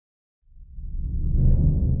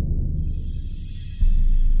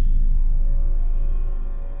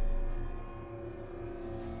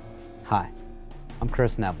I'm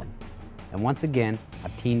Kris Nevling, and once again,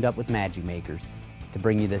 I've teamed up with Magic Makers to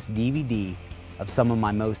bring you this DVD of some of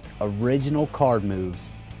my most original card moves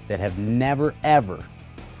that have never ever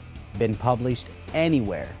been published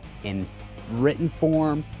anywhere in written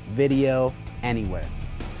form, video, anywhere.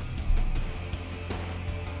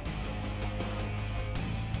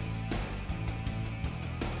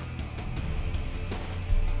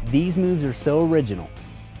 These moves are so original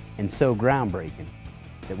and so groundbreaking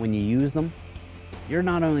that when you use them, you're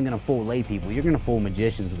not only going to fool lay people, you're going to fool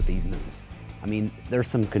magicians with these moves. I mean, there's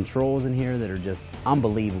some controls in here that are just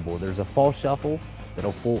unbelievable. There's a false shuffle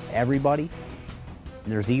that'll fool everybody.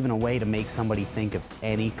 And there's even a way to make somebody think of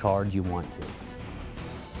any card you want to.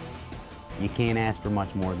 You can't ask for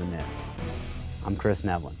much more than this. I'm Kris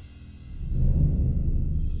Nevling.